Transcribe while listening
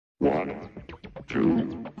One,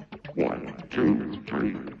 two, 1, 2,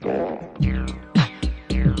 3, 4.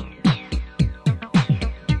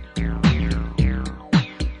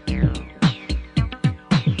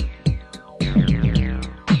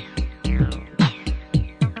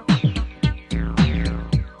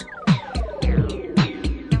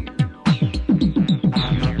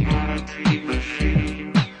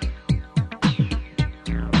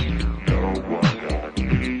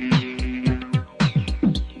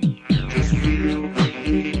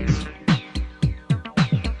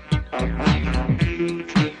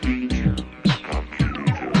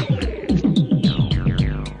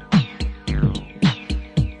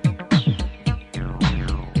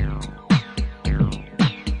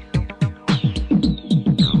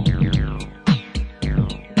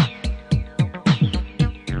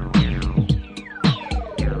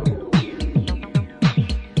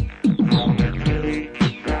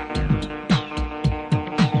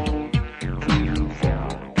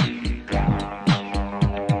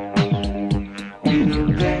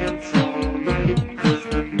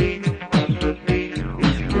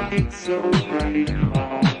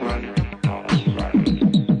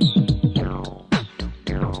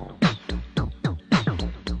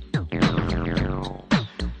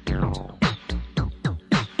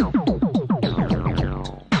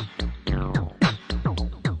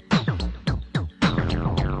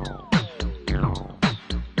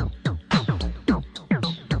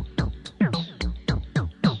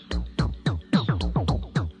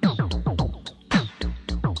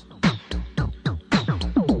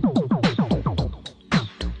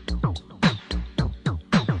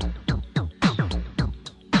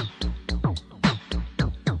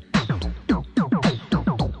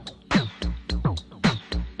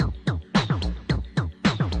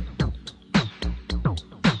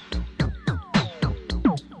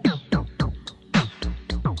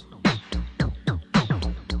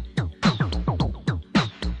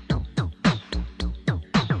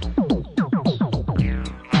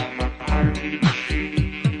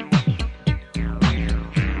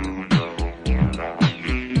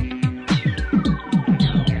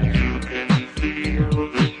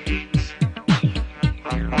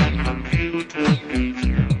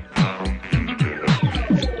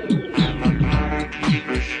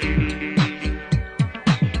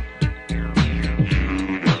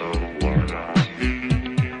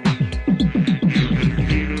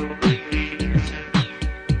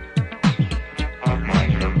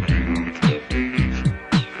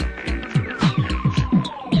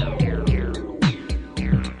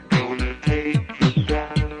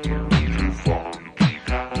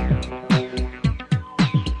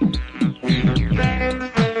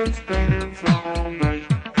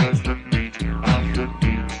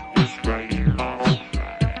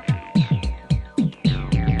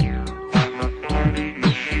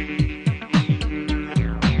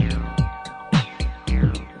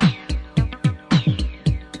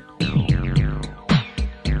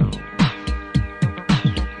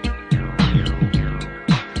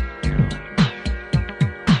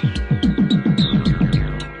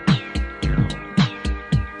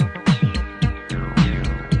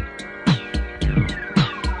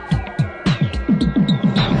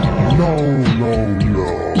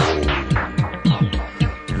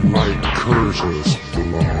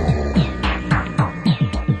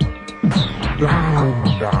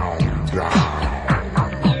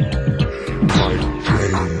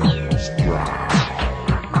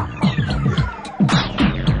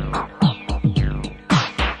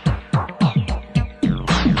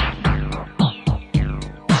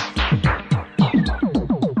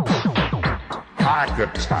 Haack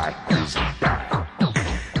attack is back.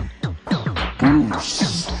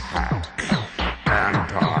 Bruce Haack,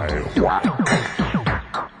 anti-whack.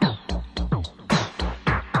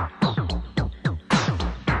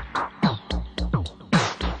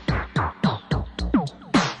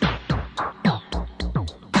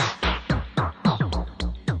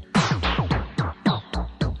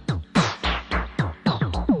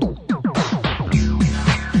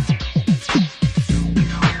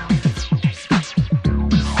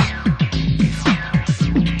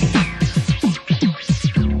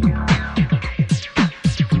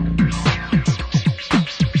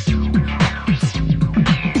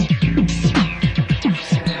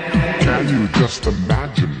 Can you just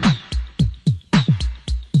imagine?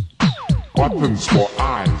 Buttons for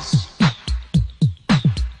eyes,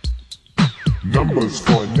 numbers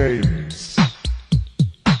for names,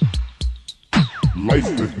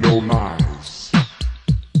 life with no lies.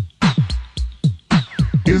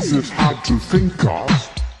 Is it hard to think of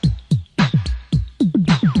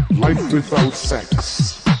life without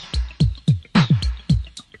sex?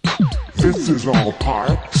 This is all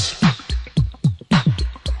part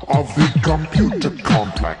of the computer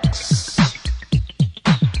complex.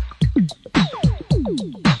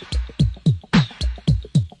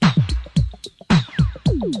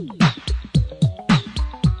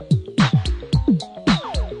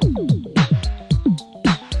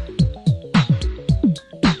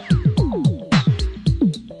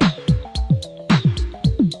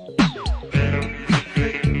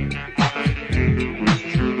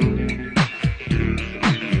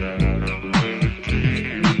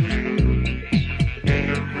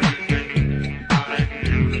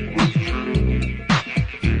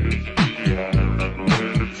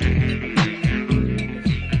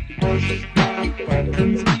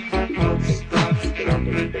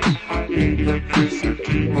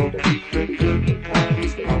 Electricity will keep the good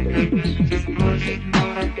times pumping. Just push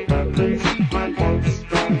my buttons, my pulse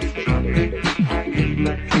starts jumping.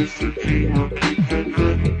 Electricity will keep the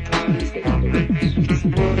good times pumping.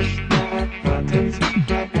 Just push my buttons,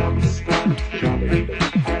 my pulse starts jumping.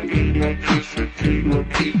 Electricity will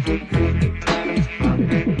keep the good times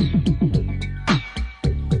pumping.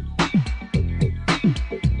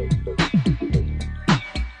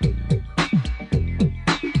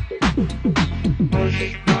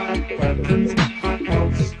 Push my buttons, my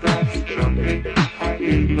pulse starts jumping.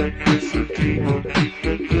 Electricity will keep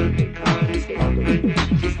the good times pumping.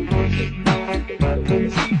 Just push my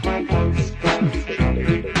buttons, my pulse starts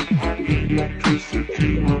jumping.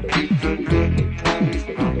 Electricity will keep the good times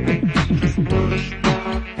pumping. Just push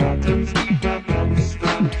my buttons, my pulse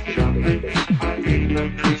starts jumping.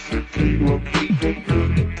 Electricity will keep the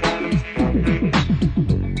good times pumping.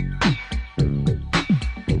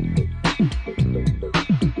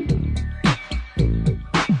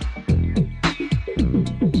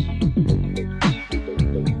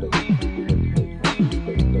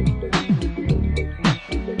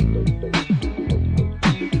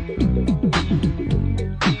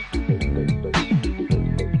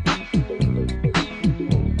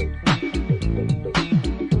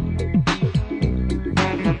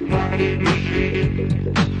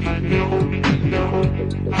 I know,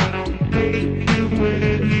 I don't think you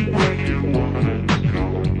anywhere you wanna go.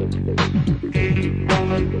 Keep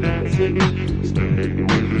on dancing, stay with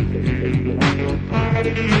me. We'll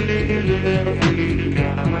party every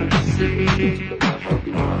time I see a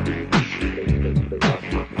party.